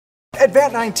At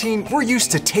VAT19, we're used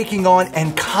to taking on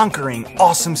and conquering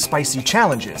awesome spicy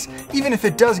challenges, even if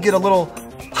it does get a little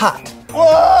hot. Whoa!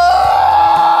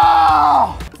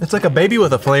 It's like a baby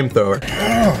with a flamethrower.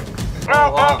 Ow,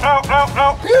 ow, ow, ow,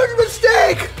 ow. Huge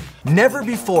mistake! Never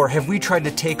before have we tried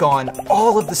to take on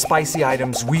all of the spicy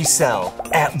items we sell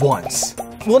at once.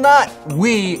 Well, not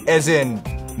we as in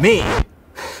me.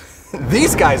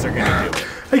 These guys are gonna do it.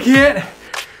 I can't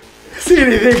see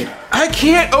anything. I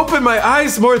can't open my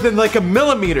eyes more than like a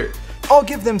millimeter. I'll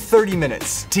give them 30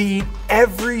 minutes to eat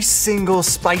every single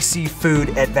spicy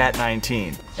food at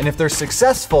VAT19. And if they're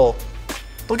successful,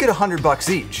 they'll get $100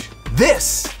 each.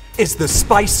 This is the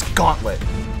Spice Gauntlet.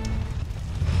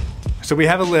 So we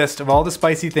have a list of all the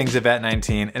spicy things at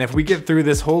VAT19, and if we get through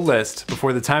this whole list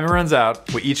before the timer runs out,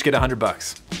 we each get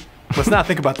 $100. Let's not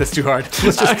think about this too hard.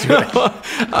 Let's just do it.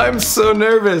 I'm so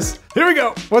nervous. Here we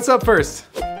go. What's up first?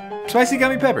 Spicy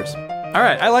gummy peppers. All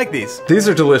right, I like these. These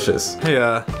are delicious. Hey,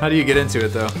 how do you get into it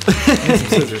though? I need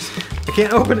some scissors. I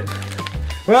can't open it.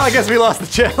 Well, I guess we lost the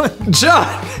challenge.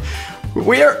 John,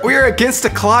 we're against a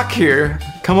clock here.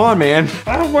 Come on, man.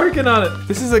 I'm working on it.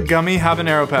 This is a gummy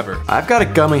habanero pepper. I've got a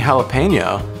gummy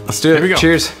jalapeno. Let's do it. Here we go.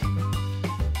 Cheers.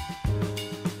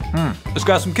 It's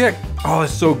got some kick. Oh,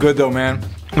 it's so good though, man.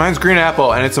 Mine's green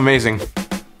apple and it's amazing.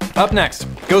 Up next,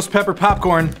 ghost pepper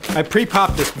popcorn. I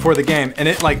pre-popped this before the game and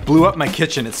it like blew up my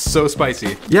kitchen. It's so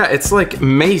spicy. Yeah, it's like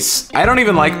mace. I don't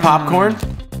even like popcorn,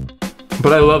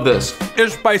 but I love this.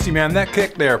 It's spicy, man. That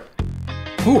kick there.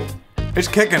 Ooh, it's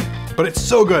kicking, but it's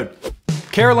so good.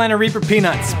 Carolina Reaper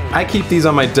peanuts. I keep these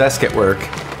on my desk at work.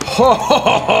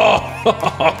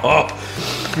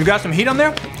 You got some heat on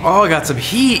there? Oh, I got some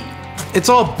heat. It's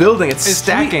all building, it's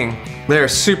stacking. They're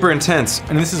super intense.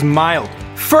 And this is mild.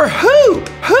 For who?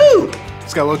 Who?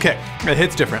 It's got a little kick. It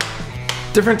hits different.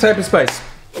 Different type of spice.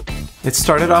 It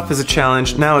started off as a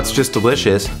challenge, now it's just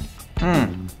delicious.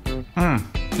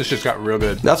 This just got real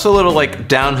good. That's a little like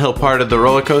downhill part of the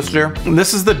roller coaster. And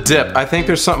this is the dip. I think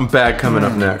there's something bad coming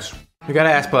up next. We got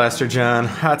Ass Blaster, John.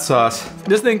 Hot sauce.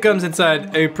 This thing comes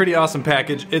inside a pretty awesome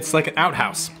package. It's like an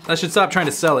outhouse. I should stop trying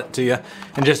to sell it to you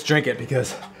and just drink it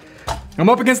because I'm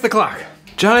up against the clock.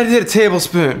 John, I did a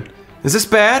tablespoon. Is this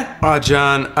bad? Oh,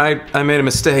 John, I made a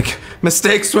mistake.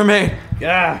 Mistakes were made.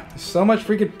 Yeah, there's so much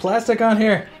freaking plastic on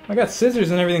here. I got scissors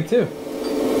and everything too.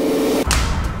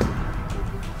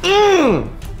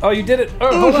 Oh, you did it.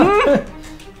 Oh, hold on.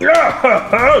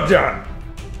 Oh, John.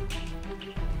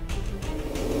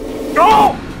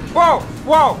 Oh! Whoa,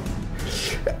 whoa.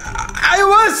 I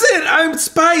wasn't! I'm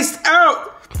spiced out!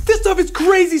 This stuff is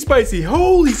crazy spicy.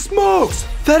 Holy smokes.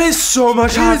 That is so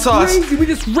much hot sauce. Crazy. We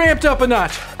just ramped up a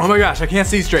notch. Oh my gosh, I can't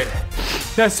see straight.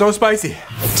 That's so spicy.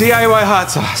 DIY hot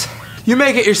sauce. You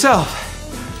make it yourself.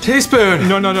 Teaspoon.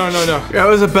 No. That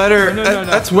was a better, No.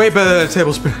 that's way better than a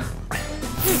tablespoon.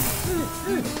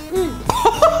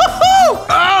 Oh,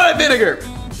 that vinegar.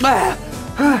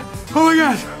 Oh my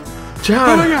gosh. John,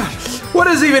 Oh my gosh. what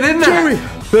is even in there? Jeremy.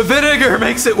 The vinegar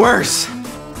makes it worse.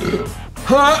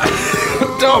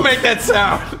 Don't make that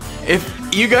sound. If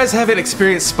you guys haven't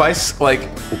experienced spice like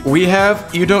we have,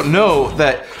 you don't know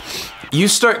that you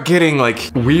start getting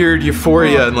like weird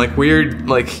euphoria and like weird,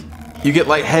 like you get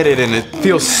lightheaded and it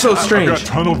feels so strange. I've got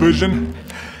tunnel vision.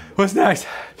 What's next?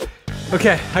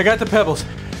 Okay, I got the pebbles.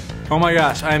 Oh my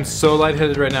gosh, I am so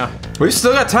lightheaded right now. We've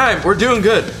still got time. We're doing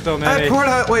good. So many. I poured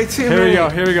out way too Here many. we go,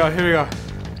 here we go, here we go.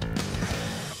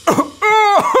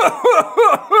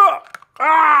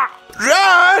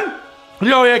 John!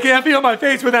 Joey, I can't feel my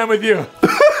face when I'm with you.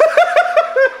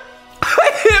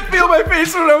 I can't feel my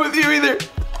face when I'm with you either.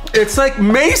 It's like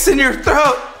mace in your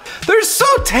throat. They're so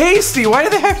tasty. Why do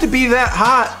they have to be that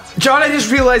hot? John, I just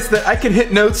realized that I can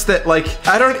hit notes that like,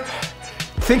 I don't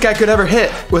think I could ever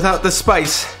hit without the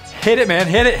spice. Hit it, man,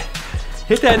 hit it.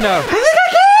 Hit that note. I think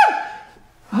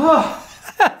I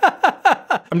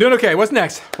can! I'm doing okay, what's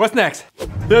next? What's next?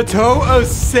 The toe of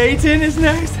Satan is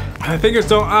next? My fingers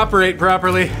don't operate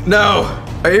properly. No.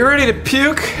 Are you ready to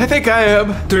puke? I think I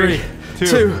am. 3,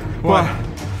 2, 1.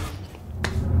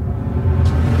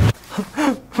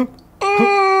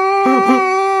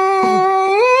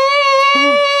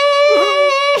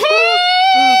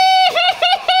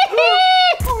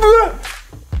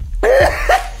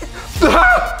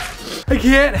 I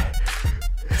can't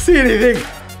see anything.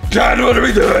 John, what are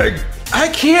we doing? I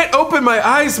can't open my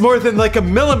eyes more than like a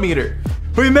millimeter.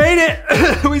 We made it!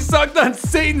 We sucked on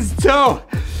Satan's toe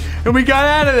and we got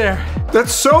out of there.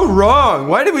 That's so wrong.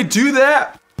 Why did we do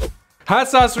that? Hot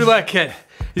sauce roulette kit.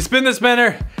 You spin the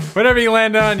spinner, whatever you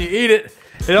land on, you eat it.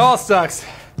 It all sucks.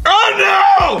 Oh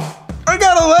no! I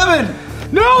got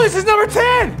 11. No, this is number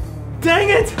 10! Dang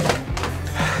it!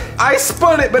 I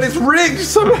spun it, but it's rigged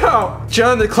somehow.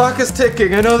 John, the clock is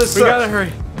ticking. I know this We sucks. gotta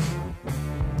hurry.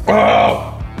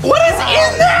 Oh. What is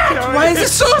in that? Why is it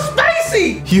so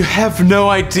spicy? You have no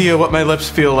idea what my lips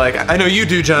feel like. I know you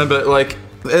do, John, but like,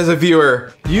 as a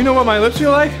viewer. You know what my lips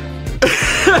feel like?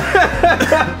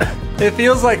 It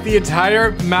feels like the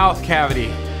entire mouth cavity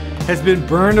has been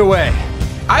burned away.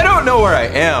 I don't know where I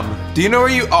am. Do you know where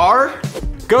you are?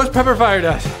 Ghost pepper fire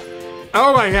dust.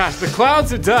 Oh my gosh, the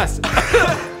clouds of dust.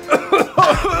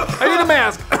 I need a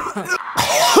mask.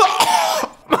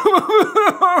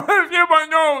 Get my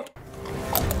nose.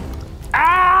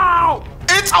 Ow!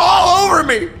 It's all over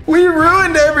me. We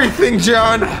ruined everything,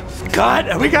 John.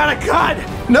 Cut! We gotta cut!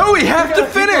 No, we have to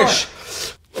finish.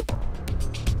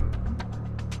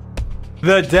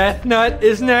 The death nut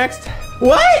is next.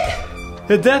 What?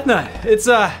 The death nut. It's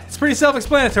pretty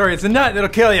self-explanatory. It's a nut that'll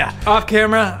kill you. Off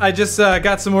camera, I just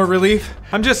got some more relief.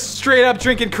 I'm just straight up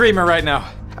drinking creamer right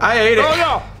now. I ate it. Oh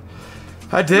no!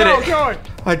 I did No, it. Joey!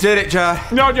 I did it, John.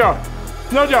 No, Joey!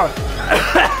 No, Joey!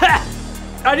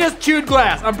 I just chewed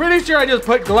glass. I'm pretty sure I just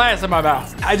put glass in my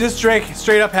mouth. I just drank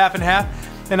straight up half and half,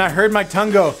 and I heard my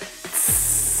tongue go.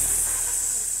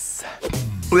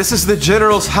 This is the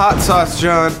General's hot sauce,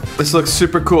 John. This looks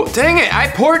super cool. Dang it, I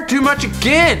poured too much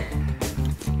again.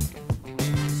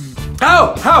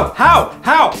 How?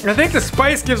 I think the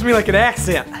spice gives me like an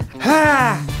accent.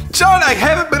 John, I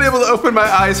haven't been able to open my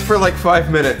eyes for like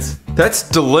 5 minutes. That's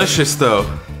delicious though.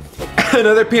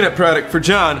 Another peanut product for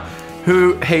John,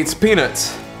 who hates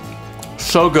peanuts.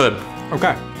 So good.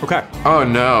 Okay. Oh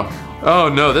no. Oh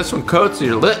no, this one coats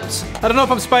your lips. I don't know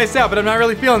if I'm spiced out, but I'm not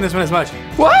really feeling this one as much.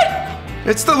 What?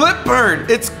 It's the lip burn.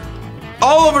 It's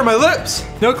all over my lips.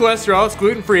 No cholesterol, it's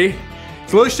gluten-free.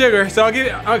 It's low sugar, so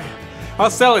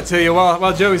I'll sell it to you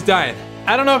while Joey's dying.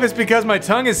 I don't know if it's because my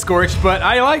tongue is scorched, but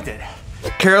I liked it.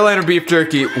 Carolina beef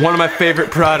jerky, one of my favorite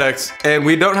products, and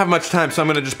we don't have much time, so I'm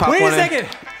gonna just pop Wait one a second.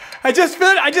 I just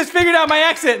figured out my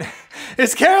accent.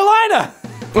 It's Carolina.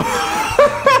 It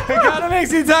kind of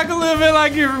makes you talk a little bit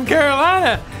like you're from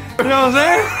Carolina. You know what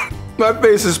I'm saying? My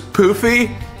face is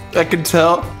poofy, I can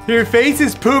tell. Your face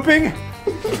is pooping.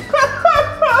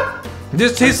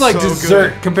 This tastes like so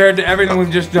dessert compared to everything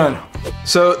we've just done.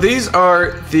 So these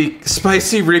are the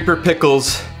Spicy Reaper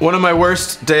pickles. One of my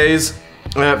worst days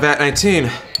at VAT 19.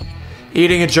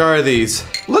 Eating a jar of these.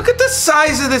 Look at the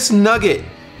size of this nugget.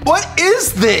 What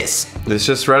is this? It's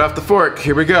just right off the fork.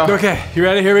 Here we go. Okay, you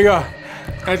ready? Here we go.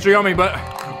 It's yummy, but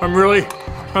I'm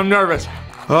nervous.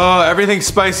 Oh, everything's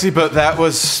spicy, but that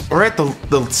was, we're at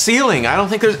the ceiling. I don't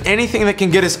think there's anything that can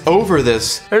get us over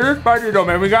this. It is spicy though,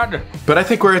 man. We got this. But I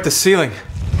think we're at the ceiling.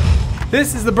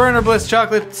 This is the Burner Bliss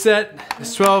chocolate set.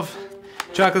 There's 12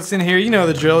 chocolates in here. You know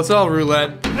the drill. It's all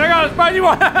roulette. I got a spicy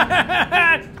one.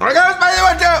 I got a spicy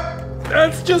one too.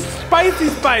 It's just spicy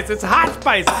spice. It's hot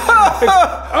spice.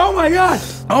 Oh my gosh.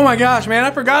 Oh my gosh, man.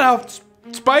 I forgot how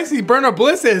spicy Burner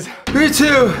Bliss is. Me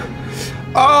too.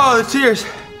 Oh, the tears.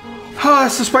 Oh,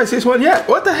 that's the spiciest one yet.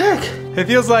 What the heck? It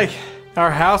feels like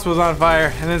our house was on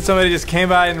fire and then somebody just came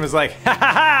by and was like, ha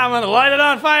ha ha, I'm gonna light it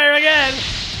on fire again.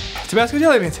 Tabasco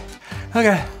jelly beans.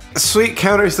 Okay. Sweet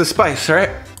counters the spice,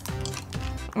 right?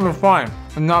 It's fine.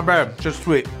 It's not bad. Just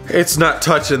sweet. It's not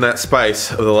touching that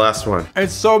spice of the last one.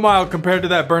 It's so mild compared to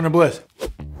that Burner Bliss.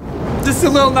 This is a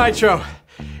little nitro.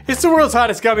 It's the world's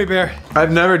hottest gummy bear.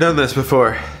 I've never done this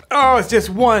before. Oh, it's just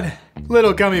one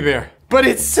little gummy bear. But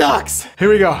it sucks. Here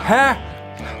we go. Huh?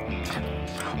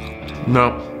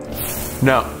 No.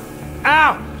 No.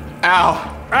 Ow!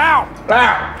 Ow. Ow!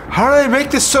 Ow. How do they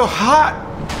make this so hot?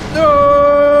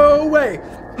 No way.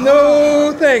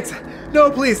 No thanks. No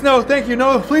please. No thank you.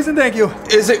 No please and thank you.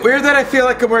 Is it weird that I feel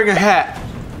like I'm wearing a hat?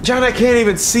 John, I can't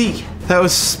even see. That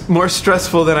was more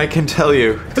stressful than I can tell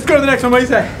you. Let's go to the next one. What do you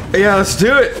say? Yeah, let's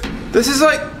do it. This is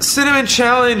like Cinnamon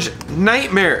Challenge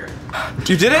Nightmare.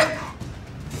 You did it?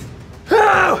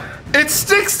 Oh, it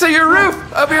sticks to your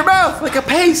roof of your mouth like a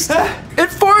paste. It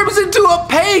forms into a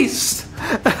paste.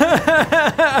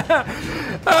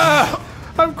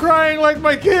 I'm crying like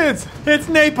my kids. It's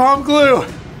napalm glue.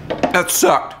 That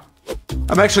sucked.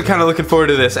 I'm actually kind of looking forward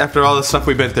to this after all the stuff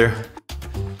we've been through.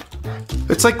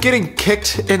 It's like getting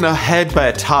kicked in the head by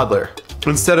a toddler.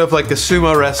 Instead of like a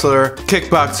sumo wrestler,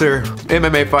 kickboxer,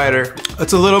 MMA fighter.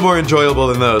 It's a little more enjoyable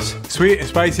than those. Sweet and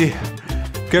spicy.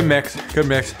 Good mix. Good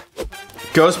mix.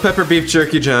 Ghost pepper beef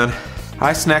jerky, John.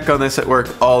 I snack on this at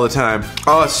work all the time.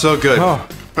 Oh, it's so good. Oh.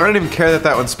 I don't even care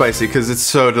that one's spicy because it's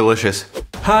so delicious.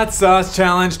 Hot sauce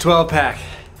challenge 12 pack.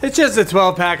 It's just a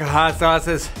 12 pack of hot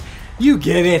sauces. You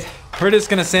get it. We're just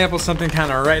gonna sample something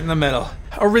kind of right in the middle.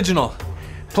 Original.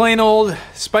 Plain old,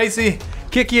 spicy,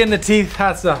 kick you in the teeth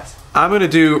hot sauce. I'm gonna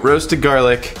do roasted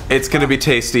garlic. It's gonna be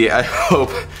tasty, I hope.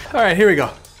 All right, here we go.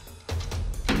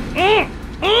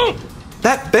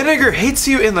 That vinegar hits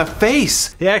you in the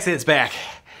face. The accent's back.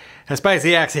 A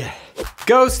spicy accent.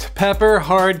 Ghost pepper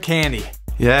hard candy.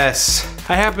 Yes.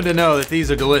 I happen to know that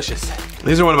these are delicious.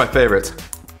 These are one of my favorites.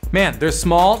 Man, they're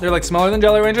small. They're like smaller than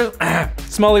Jolly Ranchers.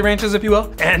 Smally Ranchers, if you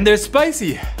will. And they're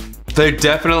spicy. They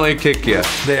definitely kick you.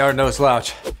 They are no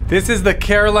slouch. This is the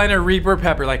Carolina Reaper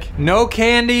pepper. Like, no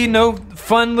candy, no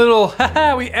fun little,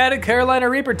 haha, we added Carolina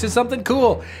Reaper to something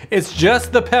cool. It's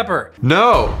just the pepper.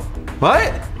 No.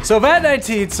 What? So Vat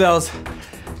 19 sells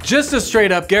just a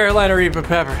straight up Carolina Reaper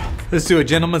pepper. Let's do a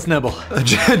gentleman's nibble. A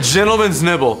gentleman's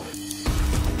nibble.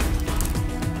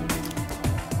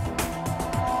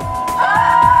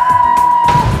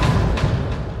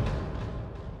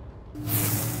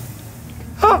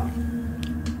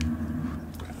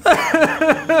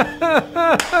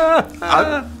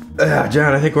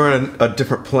 John, I think we're on a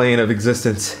different plane of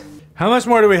existence. How much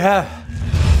more do we have?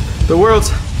 The world's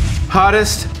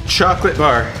hottest chocolate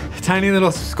bar. A tiny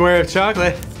little square of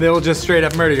chocolate that will just straight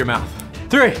up murder your mouth.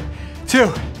 3, 2,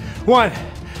 1.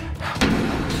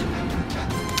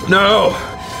 No!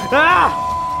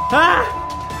 Ah!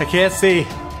 Ah! I can't see.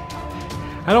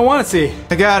 I don't want to see.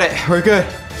 I got it. We're good.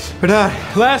 We're done.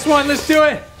 Last one, let's do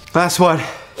it. Last one.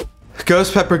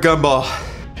 Ghost pepper gumball.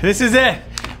 This is it.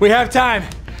 We have time.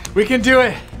 We can do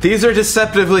it. These are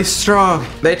deceptively strong.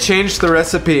 They changed the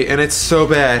recipe and it's so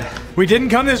bad. We didn't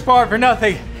come this far for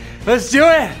nothing. Let's do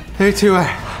it. 3, 2, 1.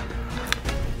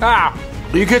 Ah!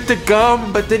 You get the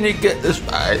gum, but then you get this.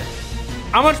 I'm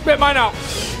gonna spit mine out.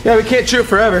 Yeah, we can't chew it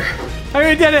forever.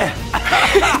 We did it.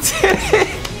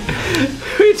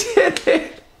 We did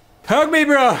it. Hug me,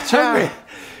 bro. Hug me.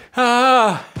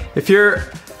 Ah. If you're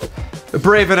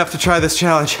brave enough to try this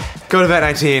challenge, go to Vat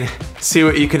 19. See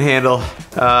what you can handle.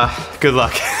 Good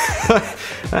luck.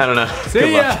 I don't know. See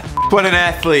Good ya. luck. What an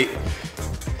athlete.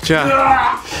 John.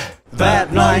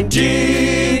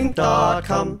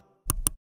 Vat19.com